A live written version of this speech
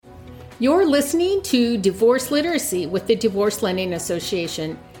You're listening to Divorce Literacy with the Divorce Lending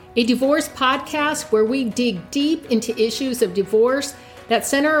Association, a divorce podcast where we dig deep into issues of divorce that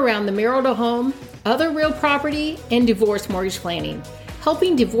center around the marital home, other real property, and divorce mortgage planning,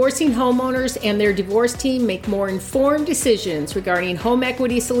 helping divorcing homeowners and their divorce team make more informed decisions regarding home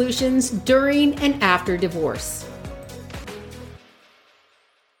equity solutions during and after divorce.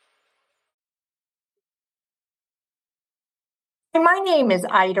 My name is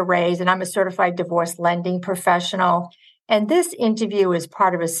Reis, and I'm a certified divorce lending professional. And this interview is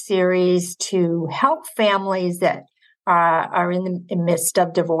part of a series to help families that are in the midst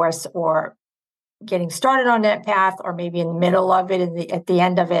of divorce or getting started on that path, or maybe in the middle of it and at the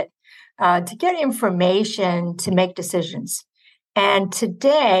end of it, to get information to make decisions. And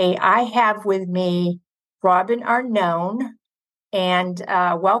today I have with me Robin Arnone. And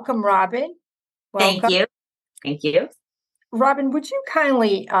welcome, Robin. Welcome. Thank you. Thank you. Robin, would you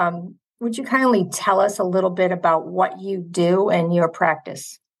kindly tell us a little bit about what you do and your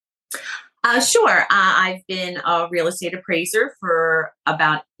practice? Sure. I've been a real estate appraiser for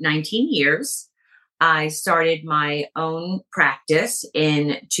about 19 years. I started my own practice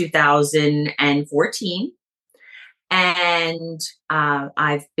in 2014, and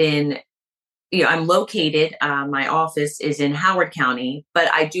I've been, I'm located, my office is in Howard County,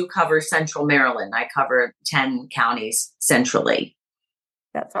 but I do cover Central Maryland. I cover 10 counties centrally.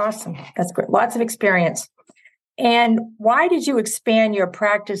 That's awesome. That's great. Lots of experience. And why did you expand your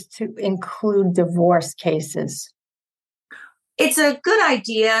practice to include divorce cases? It's a good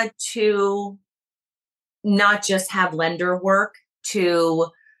idea to not just have lender work, to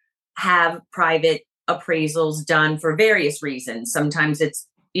have private appraisals done for various reasons. Sometimes it's,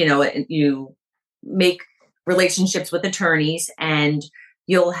 you make relationships with attorneys, and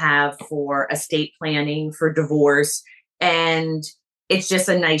you'll have for estate planning, for divorce, and it's just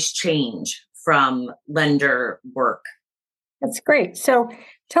a nice change from lender work. That's great. So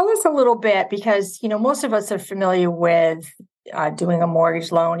tell us a little bit, because, most of us are familiar with doing a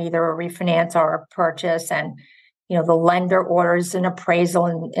mortgage loan, either a refinance or a purchase, and, the lender orders an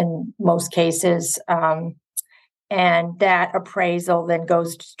appraisal in most cases. And that appraisal then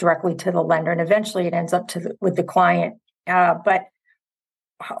goes directly to the lender, and eventually it ends up with the client. But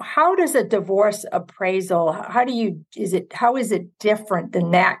how does a divorce appraisal? How is it different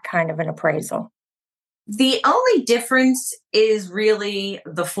than that kind of an appraisal? The only difference is really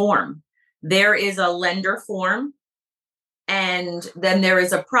the form. There is a lender form, and then there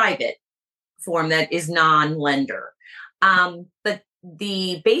is a private form that is non-lender. But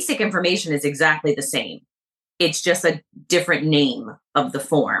the basic information is exactly the same. It's just a different name of the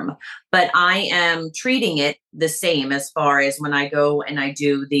form, but I am treating it the same as far as when I go and I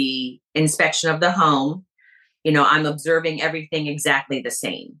do the inspection of the home. I'm observing everything exactly the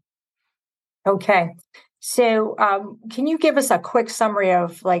same. Okay. So can you give us a quick summary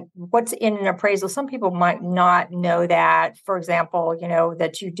of what's in an appraisal? Some people might not know that. For example,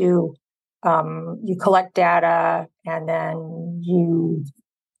 that you do, you collect data, and then you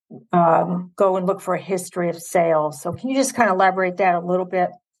go and look for a history of sales. So can you just kind of elaborate that a little bit?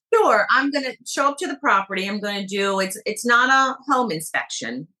 Sure. I'm going to show up to the property. I'm going to do, it's not a home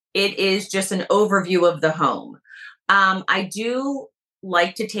inspection. It is just an overview of the home. I do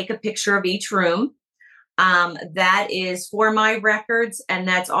like to take a picture of each room. That is for my records, and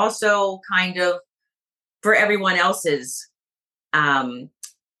that's also kind of for everyone else's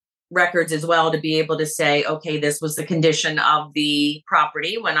records as well, to be able to say, okay, this was the condition of the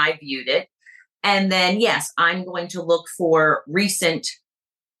property when I viewed it. And then, yes, I'm going to look for recent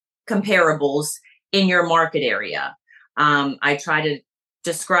comparables in your market area. I try to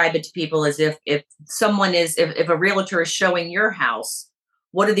describe it to people as if a realtor is showing your house,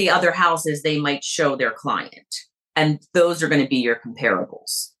 what are the other houses they might show their client? And those are going to be your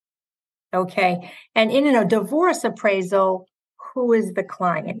comparables. Okay. And in a divorce appraisal, who is the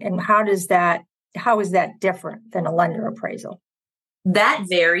client, and how is that different than a lender appraisal? That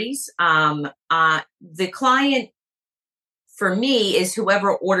varies. The client for me is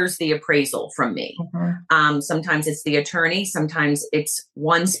whoever orders the appraisal from me. Mm-hmm. Sometimes it's the attorney, sometimes it's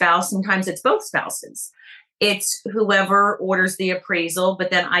one spouse, sometimes it's both spouses. It's whoever orders the appraisal,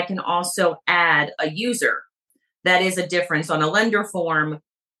 but then I can also add a user. That is a difference. On a lender form,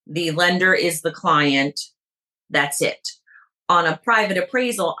 the lender is the client. That's it. On a private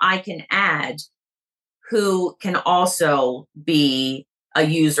appraisal, I can add who can also be a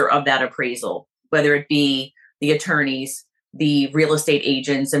user of that appraisal, whether it be the attorneys, the real estate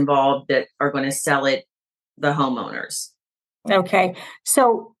agents involved that are going to sell it, the homeowners. Okay.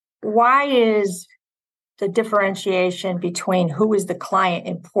 So why is the differentiation between who is the client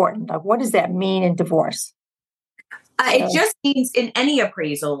important? Like, what does that mean in divorce? It just means in any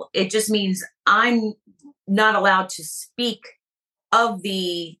appraisal, it just means I'm not allowed to speak of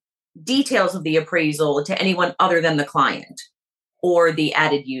the details of the appraisal to anyone other than the client or the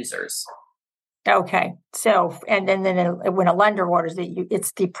added users. Okay. So, and then when a lender orders it,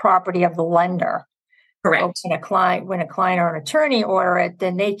 it's the property of the lender. Correct. When a client or an attorney order it,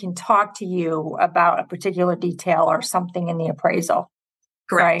 then they can talk to you about a particular detail or something in the appraisal.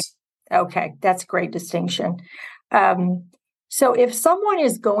 Correct. Right? Okay. That's a great distinction. So if someone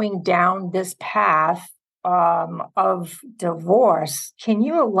is going down this path of divorce, can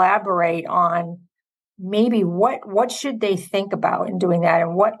you elaborate on maybe what should they think about in doing that,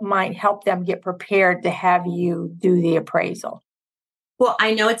 and what might help them get prepared to have you do the appraisal? Well,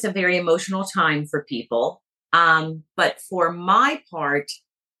 I know it's a very emotional time for people, but for my part,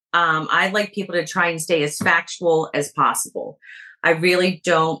 I like people to try and stay as factual as possible. I really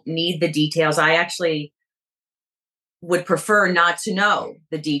don't need the details. I actually would prefer not to know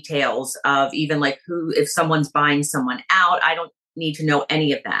the details of even like if someone's buying someone out. I don't need to know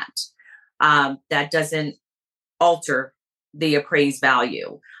any of that. That doesn't alter the appraised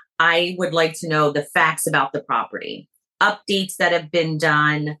value. I would like to know the facts about the property, updates that have been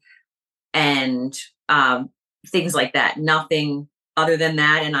done, and things like that. Nothing other than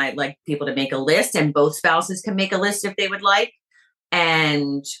that. And I'd like people to make a list, and both spouses can make a list if they would like.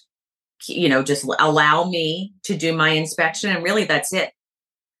 And just allow me to do my inspection. And really, that's it.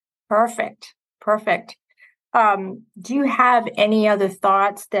 Perfect. Do you have any other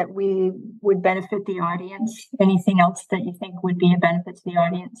thoughts that we would benefit the audience? Anything else that you think would be a benefit to the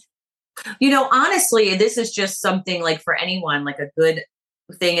audience? Honestly, this is just something like for anyone, like a good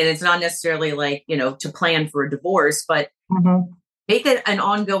thing. And it's not necessarily like, to plan for a divorce, but make it an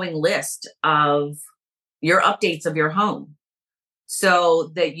ongoing list of your updates of your home,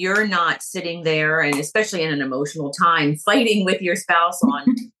 so that you're not sitting there, and especially in an emotional time, fighting with your spouse on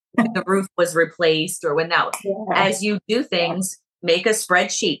when the roof was replaced or when that. As you do things, make a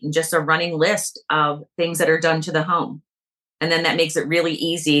spreadsheet and just a running list of things that are done to the home. And then that makes it really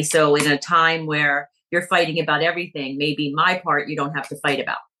easy. So in a time where you're fighting about everything, maybe my part you don't have to fight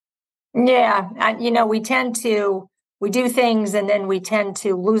about. Yeah. We do things and then we tend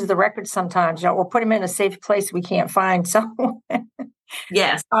to lose the records sometimes. We'll put them in a safe place we can't find. So,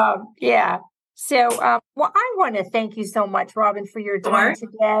 yes. Yeah. So, I want to thank you so much, Robin, for your time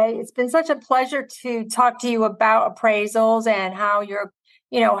today. It's been such a pleasure to talk to you about appraisals and how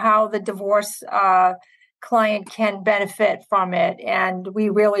how the divorce client can benefit from it. And we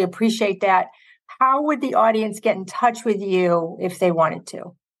really appreciate that. How would the audience get in touch with you if they wanted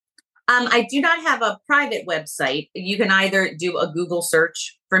to? I do not have a private website. You can either do a Google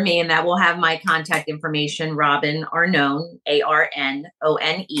search for me, and that will have my contact information, Robin Arnone, Arnone.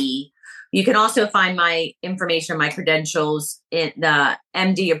 You can also find my information, my credentials in the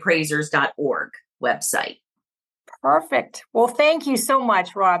mdappraisers.org website. Perfect. Well, thank you so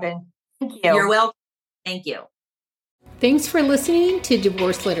much, Robin. Thank you. You're welcome. Thank you. Thanks for listening to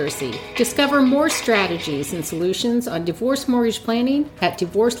Divorce Literacy. Discover more strategies and solutions on divorce mortgage planning at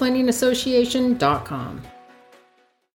divorcelendingassociation.com.